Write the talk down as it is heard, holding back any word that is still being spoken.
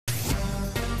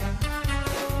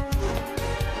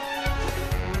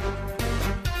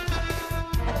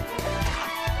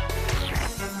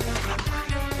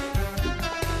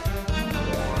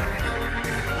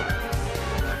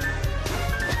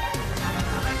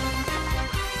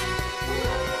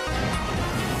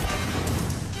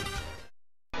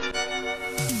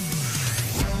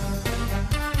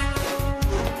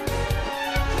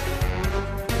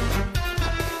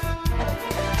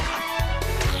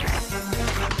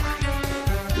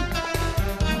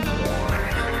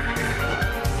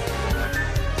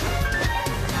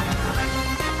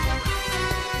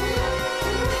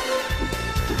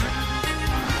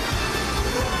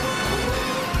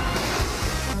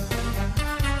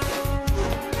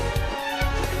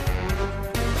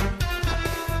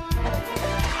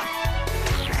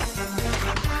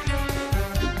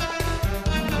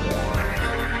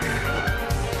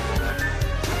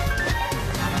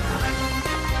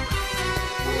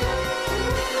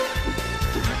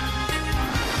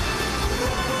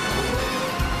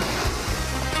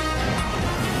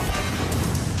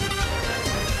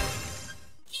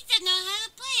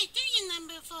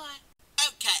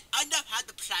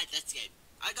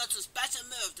got some special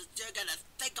moves that you're gonna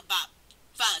think about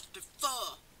first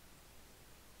before.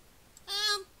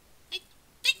 I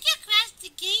think you crashed the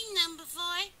game, number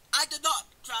 4. I did not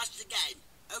crash the game,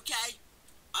 okay?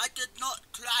 I did not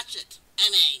crash it.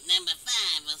 Alright, number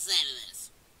 5 will settle this.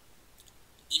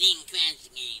 You didn't crash the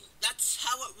game. That's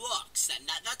how it works, then.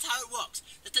 That's how it works.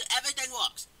 That's how everything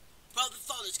works. Well, the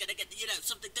phone is gonna get,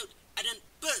 something to, and then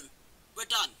boom, we're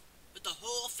done with the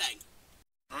whole thing.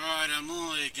 Alright, I'm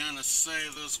only gonna say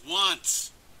this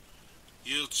once.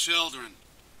 You children,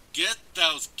 get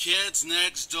those kids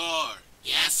next door.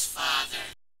 Yes,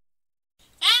 Father.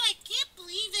 Wow, I can't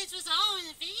believe this was all in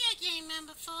a video game,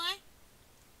 number 4.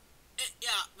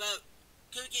 Yeah, well,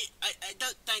 Cookie, I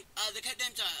don't think, the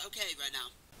codenames are okay right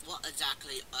now. What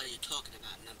exactly are you talking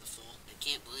about, number 4? I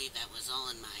can't believe that was all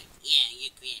in my... Yeah, you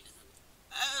created them.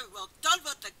 Oh, well, done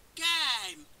with the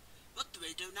game. What do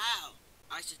we do now?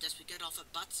 I suggest we get off our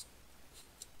butts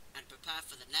and prepare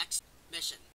for the next mission.